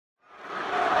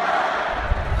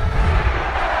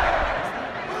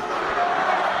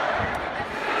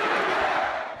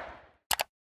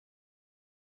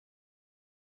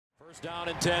First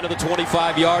down and 10 to the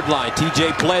 25-yard line.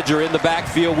 TJ Pledger in the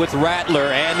backfield with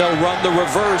Rattler, and they'll run the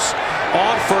reverse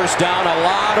on first down. A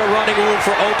lot of running room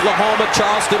for Oklahoma.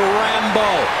 Charleston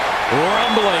Rambo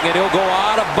rumbling, and he'll go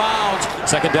out of bounds.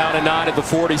 Second down and 9 at the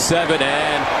 47,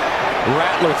 and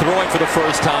Rattler throwing for the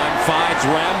first time finds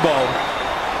Rambo.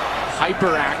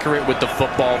 Hyper accurate with the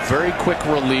football, very quick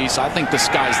release. I think the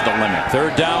sky's the limit.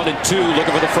 Third down and 2,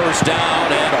 looking for the first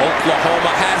down, and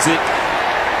Oklahoma has it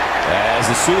as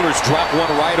the Sooners drop one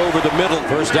right over the middle.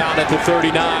 First down at the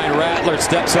 39. Rattler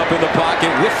steps up in the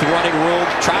pocket with running room,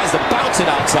 tries to bounce it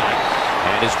outside,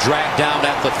 and is dragged down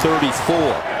at the 34.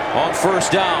 On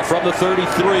first down from the 33,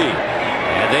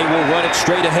 and they will run it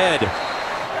straight ahead.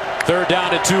 Third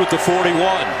down and 2 at the 41.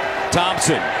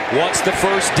 Thompson wants the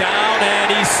first down,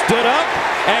 and he stood up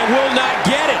and will not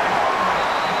get it.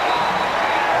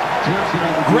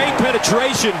 Great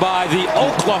penetration by the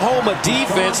Oklahoma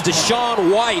defense.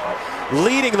 Deshaun White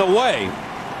leading the way.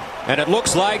 And it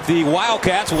looks like the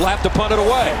Wildcats will have to punt it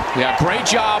away. Yeah, great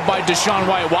job by Deshaun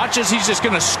White. Watch as he's just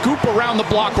going to scoop around the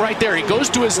block right there. He goes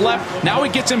to his left. Now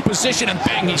he gets in position, and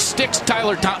bang, he sticks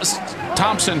Tyler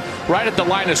Thompson right at the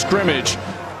line of scrimmage.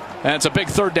 And it's a big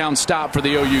third down stop for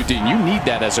the OUD. You need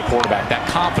that as a quarterback, that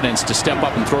confidence to step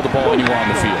up and throw the ball anywhere on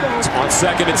the field. On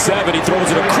second and 7, he throws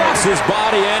it across his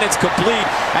body, and it's complete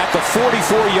at the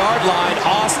 44-yard line.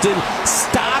 Austin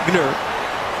Stogner.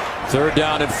 Third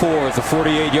down and 4 at the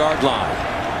 48-yard line.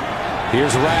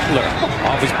 Here's Rattler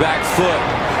off his back foot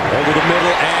over the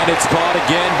middle, and it's caught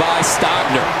again by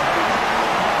Stogner.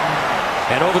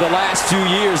 And over the last 2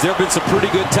 years, there have been some pretty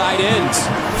good tight ends.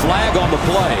 Flag on the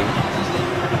play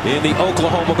in the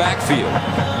Oklahoma backfield.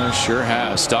 Sure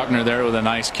has. Stogner there with a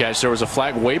nice catch. There was a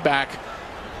flag way back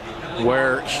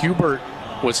where Hubert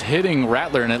was hitting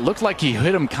Rattler, and it looked like he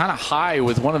hit him kind of high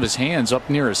with one of his hands up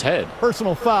near his head.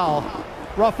 Personal foul,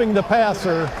 roughing the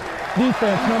passer.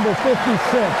 Defense number 56,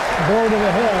 board of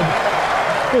the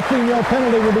head. 15-yard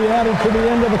penalty will be added to the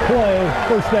end of the play.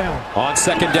 First down. On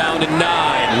second down and 9,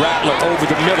 Rattler over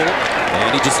the middle,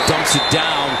 and he just dumps it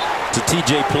down to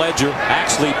TJ Pledger.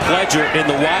 Actually, Pledger in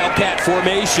the Wildcat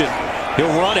formation.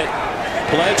 He'll run it.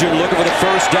 Pledger looking for the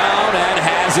first down and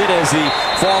has it as he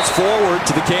falls forward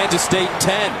to the Kansas State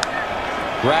 10.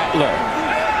 Rattler,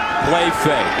 play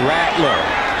fake. Rattler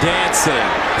dancing,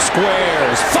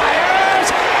 squares, fires!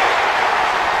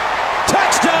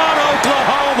 Touchdown,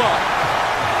 Oklahoma!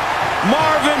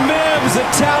 Marvin Mims, a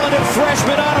talented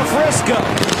freshman out of Frisco.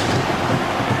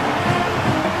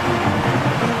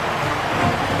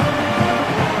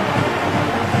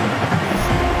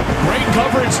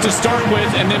 Coverage to start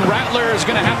with, and then Rattler is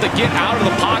going to have to get out of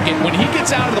the pocket. When he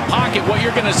gets out of the pocket, what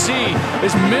you're going to see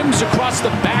is Mims across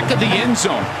the back of the end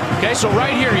zone. Okay, so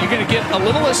right here, you're going to get a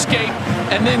little escape,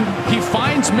 and then he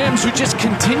finds Mims, who just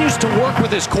continues to work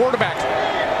with his quarterback.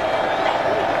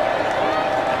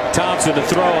 Thompson to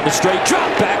throw on the straight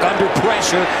drop back under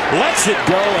pressure, lets it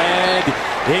go, and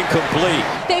incomplete.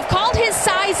 They've called his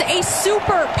size a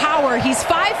superpower. He's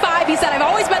 5'5". He said, "I've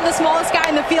always been the smallest guy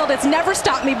in the field. It's never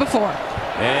stopped me before."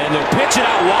 And they'll pitch it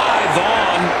out wide.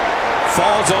 Vaughn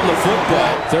falls on the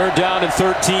football. Third down and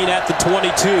 13 at the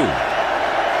 22.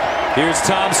 Here's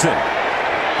Thompson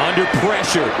under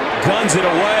pressure, guns it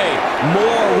away.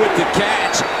 Moore with the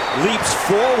catch, leaps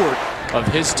forward. Of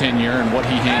his tenure and what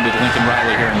he handed Lincoln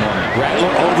Riley here in Norman.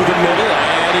 Rattler over the middle,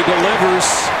 and he delivers.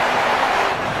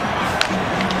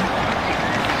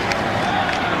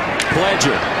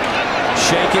 Pledger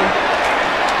shaking,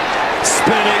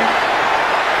 spinning.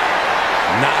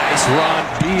 Nice run.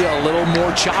 Be a little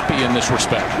more choppy in this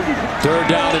respect. Third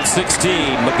down and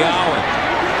 16. McGowan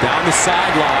down the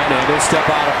sideline, and he'll step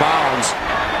out of bounds.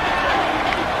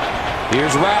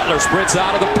 Here's Rattler, sprints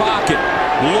out of the pocket.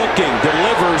 Looking,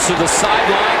 delivers to the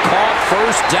sideline, caught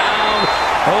first down,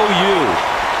 OU.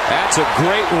 That's a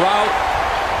great route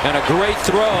and a great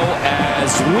throw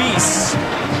as Weiss,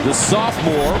 the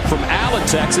sophomore from Allen,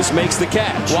 Texas, makes the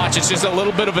catch. Watch, it's just a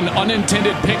little bit of an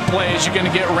unintended pick play as you're going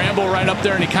to get Rambo right up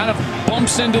there, and he kind of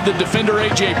bumps into the defender,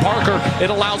 A.J. Parker.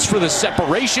 It allows for the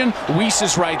separation. Weiss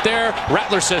is right there.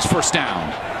 Rattler says first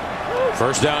down.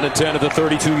 First down and 10 at the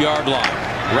 32-yard line.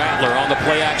 Rattler on the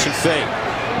play-action fake.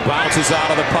 Bounces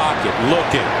out of the pocket,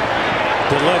 looking,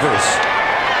 delivers,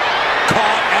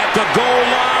 caught at the goal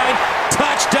line,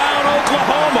 touchdown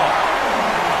Oklahoma.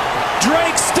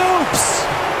 Drake Stoops.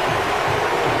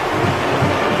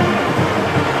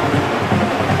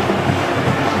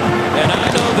 And I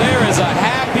know there is a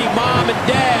happy mom and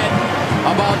dad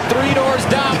about 3 doors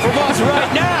down from us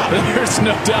right now. There's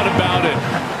no doubt about it.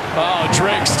 Oh,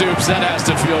 Drake Stoops, that has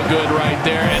to feel good right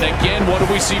there. And again, what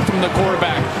do we see from the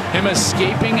quarterback? Him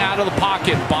escaping out of the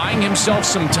pocket, buying himself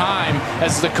some time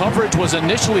as the coverage was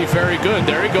initially very good.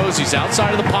 There he goes. He's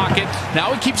outside of the pocket.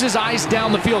 Now he keeps his eyes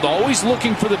down the field, always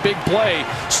looking for the big play.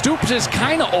 Stoops is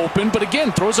kind of open, but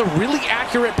again, throws a really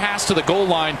accurate pass to the goal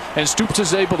line, and Stoops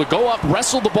is able to go up,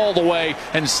 wrestle the ball away,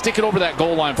 and stick it over that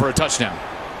goal line for a touchdown.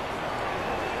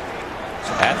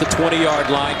 At the 20-yard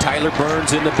line, Tyler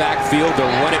Burns in the backfield.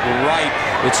 They'll run it right.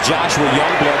 It's Joshua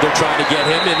Youngblood. They're trying to get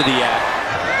him into the act.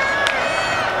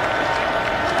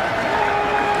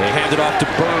 They hand it off to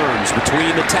Burns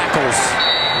between the tackles.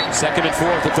 2nd and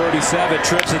 4 at the 37.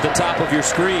 Trips at the top of your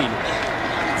screen.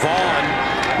 Vaughn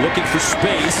looking for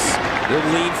space. He'll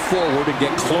lean forward and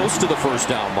get close to the first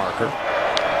down marker.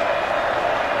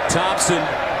 Thompson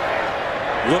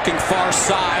looking far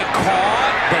side,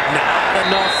 caught, but not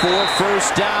enough for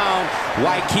first down.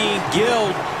 Joaquin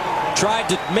Gill tried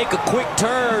to make a quick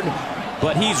turn,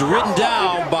 but he's ridden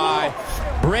down by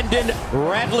Brendan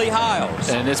Radley Hiles.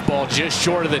 And this ball just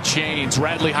short of the chains.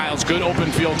 Radley Hiles, good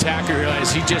open field tackler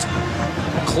as he just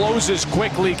closes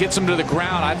quickly, gets him to the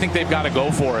ground. I think they've got to go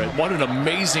for it. What an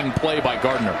amazing play by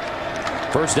Gardner.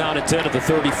 First down at 10 at the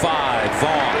 35.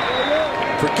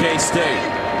 Vaughn for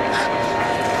K-State.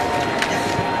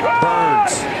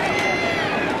 Burns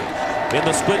in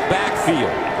the split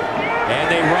backfield, and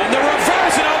they run the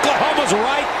reverse, and Oklahoma's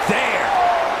right there.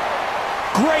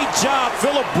 Great job,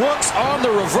 Phillip Brooks on the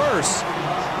reverse,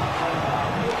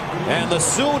 and the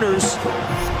Sooners,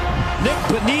 Nick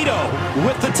Bonito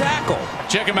with the tackle.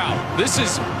 Check him out. This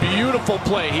is beautiful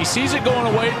play. He sees it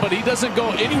going away, but he doesn't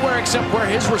go anywhere except where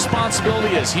his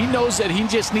responsibility is. He knows that he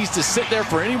just needs to sit there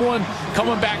for anyone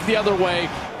coming back the other way.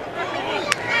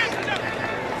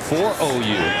 For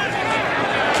OU,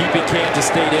 keeping Kansas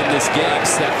State in this game.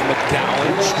 Seth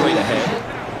McGowan straight ahead.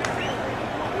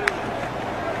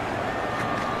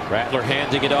 Rattler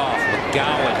handing it off.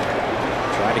 McGowan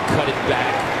trying to cut it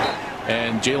back.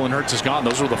 And Jalen Hurts is gone.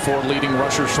 Those were the 4 leading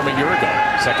rushers from a year ago.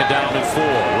 2nd down and 4.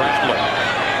 Rattler.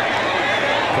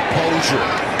 Composure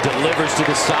delivers to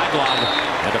the sideline.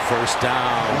 And a first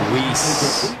down.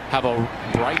 Weiss have a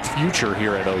bright future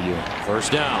here at OU.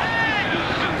 First down.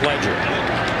 Pledger.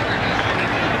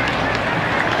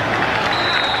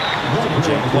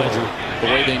 Jay Pledger. The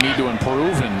way they need to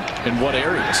improve and in what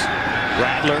areas.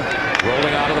 Rattler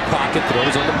rolling out of the pocket,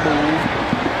 throws on the move,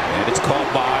 and it's caught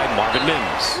by Marvin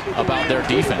Mims. About their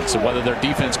defense and whether their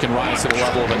defense can rise to the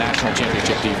level of a national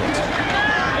championship defense.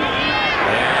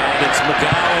 And it's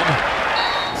McGowan,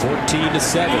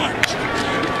 14-7.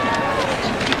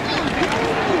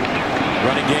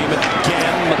 Running game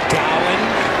again, McGowan.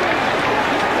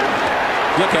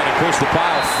 Look at him push the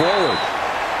pile forward.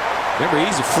 Remember,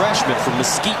 he's a freshman from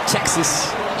Mesquite,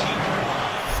 Texas.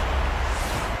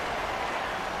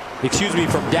 Excuse me,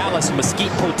 from Dallas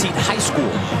Mesquite Poteet High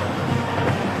School.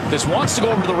 This wants to go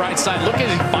over to the right side. Look at it.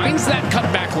 He finds that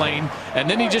cutback lane, and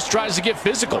then he just tries to get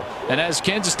physical. And as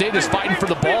Kansas State is fighting for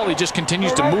the ball, he just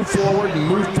continues to move forward and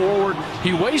move forward.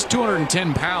 He weighs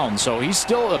 210 pounds, so he's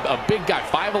still a big guy.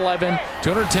 5'11",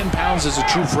 210 pounds as a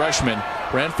true freshman.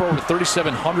 Ran for over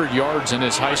 3,700 yards in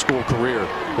his high school career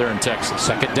there in Texas.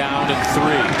 2nd down and 3.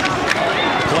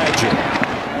 Pledger.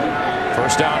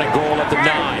 First down and goal at the 9.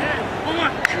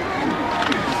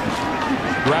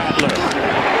 Rattler.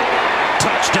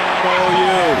 Touchdown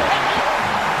OU.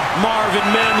 Marvin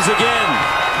Mims again.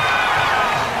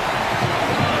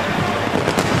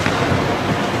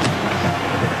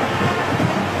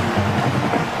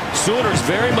 Sooners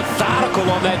very methodical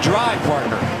on that drive,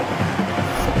 partner.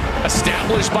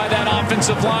 Established by that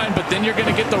offensive line, but then you're going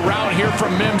to get the route here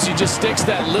from Mims. He just sticks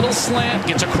that little slant,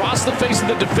 gets across the face of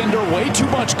the defender. Way too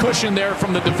much cushion there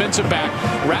from the defensive back.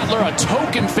 Rattler, a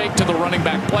token fake to the running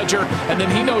back Pledger, and then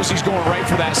he knows he's going right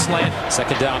for that slant.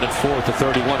 2nd down and 4 at the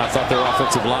 31. I thought their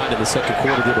offensive line in the 2nd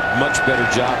quarter did a much better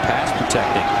job pass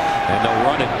protecting. And they'll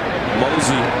run it.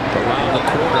 Mosey around the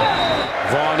corner.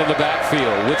 Vaughn in the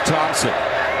backfield with Thompson.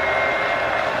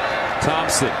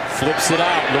 Thompson flips it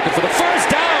out, looking for the first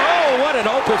down. Oh, what an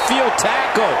open field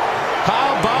tackle.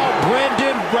 How about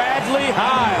Brendan Radley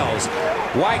Hiles?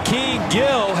 Joaquin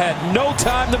Gill had no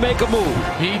time to make a move.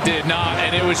 He did not,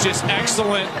 and it was just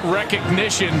excellent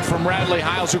recognition from Radley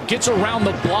Hiles, who gets around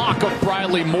the block of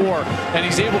Briley Moore, and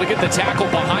he's able to get the tackle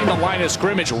behind the line of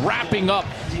scrimmage, wrapping up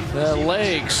the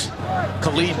legs.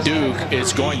 Khalid Duke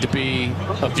is going to be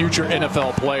a future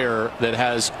NFL player that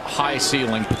has high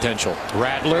ceiling potential.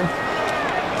 Rattler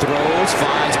throws,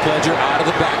 finds Pledger out of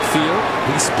the backfield.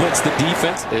 He splits the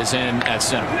defense. Is in at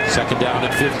center. 2nd down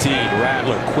and 15.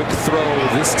 Rattler, quick throw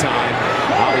this time.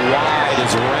 Out wide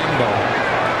is Rambo.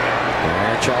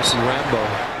 And Charleston Rambo.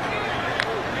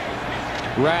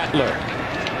 Rattler.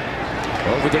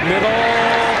 Over the middle.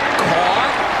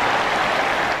 Caught.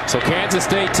 So Kansas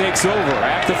State takes over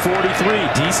at the 43.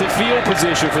 Decent field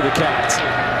position for the Cats.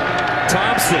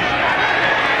 Thompson.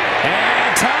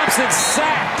 And Thompson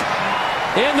sacked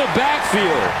in the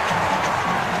backfield.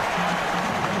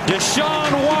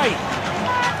 Deshaun White,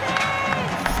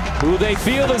 who they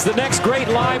feel is the next great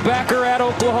linebacker at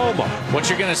Oklahoma. What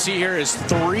you're going to see here is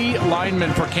 3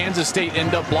 linemen for Kansas State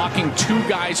end up blocking 2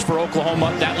 guys for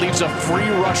Oklahoma. That leaves a free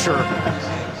rusher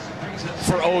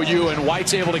for OU, and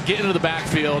White's able to get into the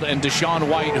backfield, and Deshaun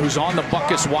White, who's on the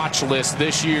Buckus watch list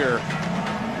this year,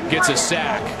 gets a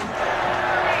sack.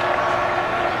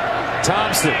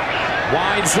 Thompson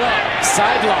winds up,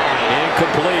 sideline,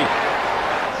 incomplete.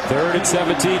 3rd and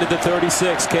 17 at the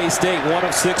 36. K-State 1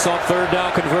 of 6 on 3rd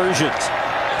down conversions.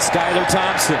 Skylar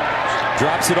Thompson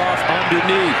drops it off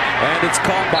underneath, and it's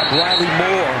caught by Bradley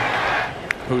Moore,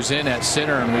 who's in at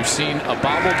center, and we've seen a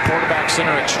bobbled quarterback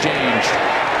center exchange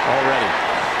already.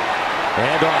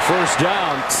 And on 1st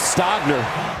down, Stogner.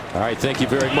 All right, thank you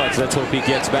very much. Let's hope he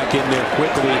gets back in there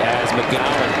quickly as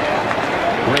McGowan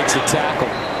breaks a tackle.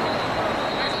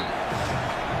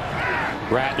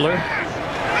 Rattler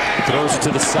throws it to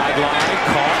the sideline.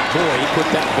 Caught. Boy, he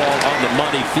put that ball on the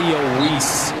money. Theo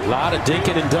Weiss. A lot of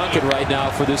dinking and dunking right now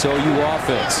for this OU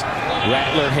offense.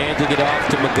 Rattler handing it off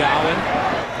to McGowan.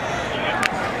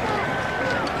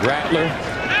 Rattler.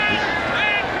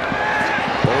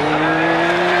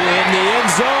 Oh, in the end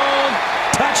zone.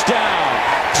 Touchdown.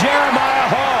 Jeremiah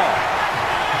Hall.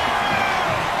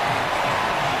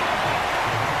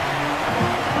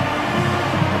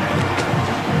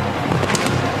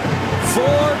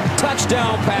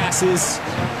 Touchdown passes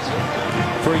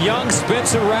for young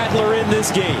Spencer Rattler in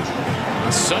this game.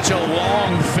 Such a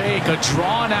long fake, a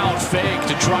drawn out fake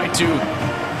to try to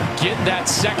get that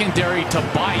secondary to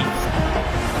bite.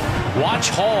 Watch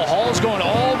Hall. Hall's going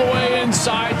all the way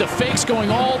inside. The fake's going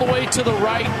all the way to the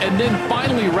right. And then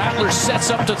finally Rattler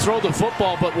sets up to throw the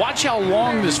football. But watch how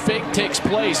long this fake takes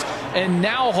place. And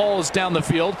now Hall is down the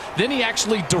field. Then he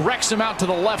actually directs him out to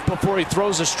the left before he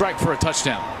throws a strike for a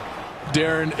touchdown.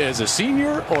 Darren, as a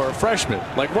senior or a freshman?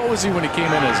 Like, what was he when he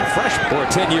came in as a freshman? Or a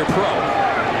 10-year pro.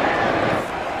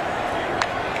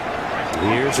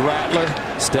 Here's Rattler.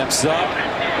 Steps up.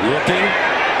 Looking.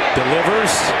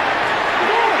 Delivers.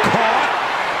 Caught.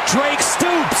 Drake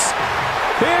Stoops.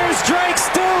 Here's Drake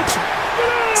Stoops.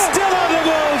 Still on the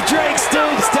move. Drake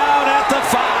Stoops down at the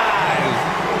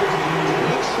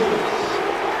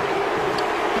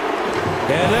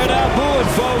 5. And they're not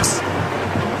booing, folks.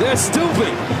 They're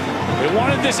stooping. They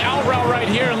wanted this out route right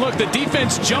here, and look, the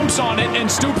defense jumps on it, and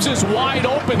Stoops is wide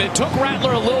open. It took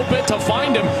Rattler a little bit to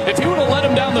find him. If he would have let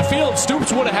him down the field,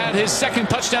 Stoops would have had his 2nd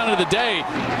touchdown of the day.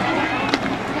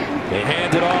 They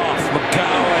hand it off.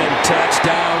 McGowan,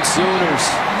 touchdown Sooners.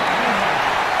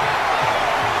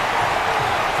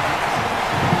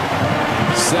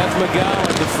 Seth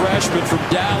McGowan, the freshman from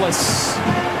Dallas,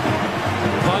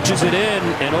 punches it in,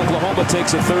 and Oklahoma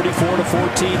takes a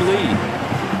 34-14 lead.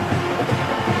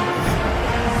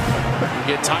 You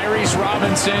get Tyrese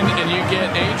Robinson and you get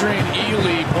Adrian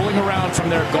Ely pulling around from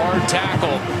their guard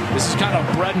tackle. This is kind of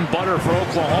bread and butter for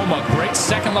Oklahoma. Great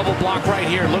 2nd level block right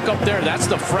here. Look up there. That's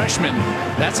the freshman.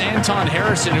 That's Anton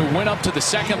Harrison, who went up to the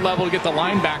 2nd level to get the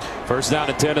linebacker. 1st down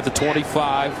and 10 at the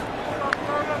 25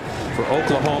 for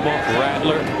Oklahoma.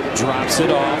 Rattler drops it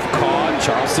off. Caught.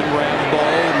 Charleston Rambo.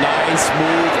 Nice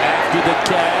move after the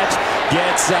catch.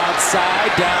 Gets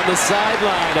outside, down the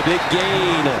sideline. A big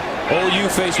gain. OU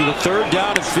faced with a 3rd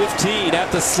down and 15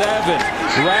 at the 7.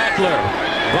 Rattler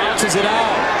bounces it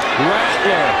out.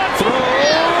 Rattler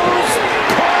throws.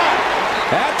 Caught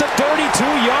at the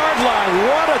 32-yard line.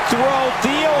 What a throw.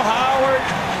 Theo Howard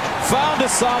found a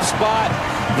soft spot.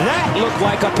 That looked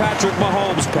like a Patrick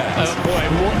Mahomes pass. Boy,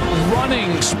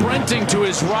 running, sprinting to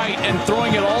his right and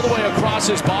throwing it all the way across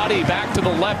his body back to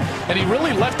the left. And he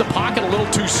really left the pocket a little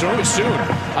too soon.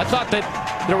 I thought that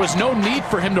there was no need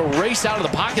for him to race out of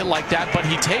the pocket like that, but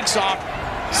he takes off.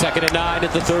 2nd and 9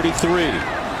 at the 33.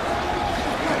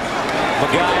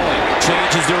 McGowan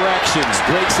changes directions,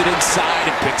 breaks it inside,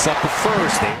 and picks up the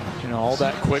 1st. You know, all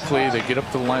that quickly. They get up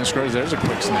to the line of scrimmage. There's a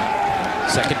quick snap.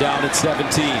 2nd down and 17.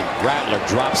 Rattler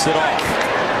drops it off.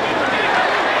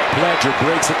 Pledger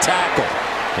breaks a tackle,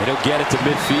 and he'll get it to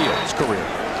midfield. His career.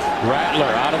 Rattler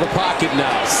out of the pocket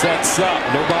now. Sets up.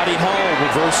 Nobody home.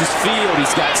 Reverses field.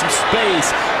 He's got some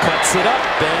space. Cuts it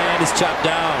up and is chopped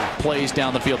down. Plays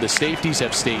down the field. The safeties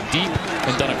have stayed deep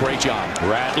and done a great job.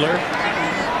 Rattler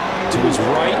to his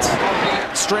right.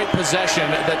 Straight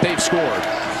possession that they've scored.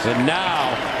 And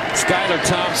now Skylar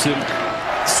Thompson,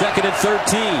 2nd and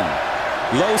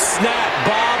 13. Low snap,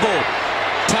 bobble.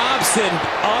 Thompson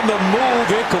on the move,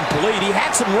 incomplete. He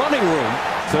had some running room.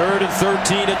 3rd and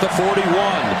 13 at the 41.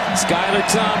 Skylar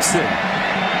Thompson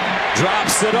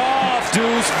drops it off.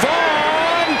 Deuce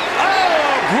Vaughn.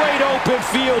 Oh, great open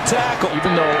field tackle.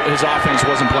 Even though his offense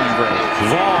wasn't playing great.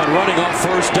 Vaughn running on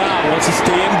 1st down. Wants to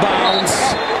stay in bounds.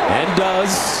 And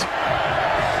does.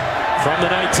 From the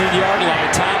 19-yard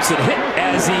line, Thompson hit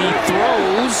as he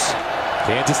throws.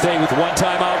 Kansas State with 1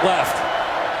 timeout left.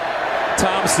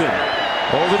 Thompson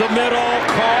over the middle,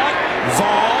 caught.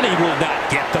 Vaughn, he will not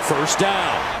get the 1st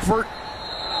down. Effort,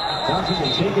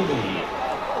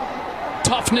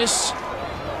 toughness,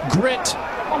 grit,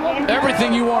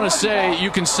 everything you want to say,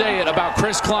 you can say it about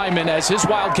Chris Klieman as his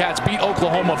Wildcats beat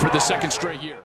Oklahoma for the 2nd straight year.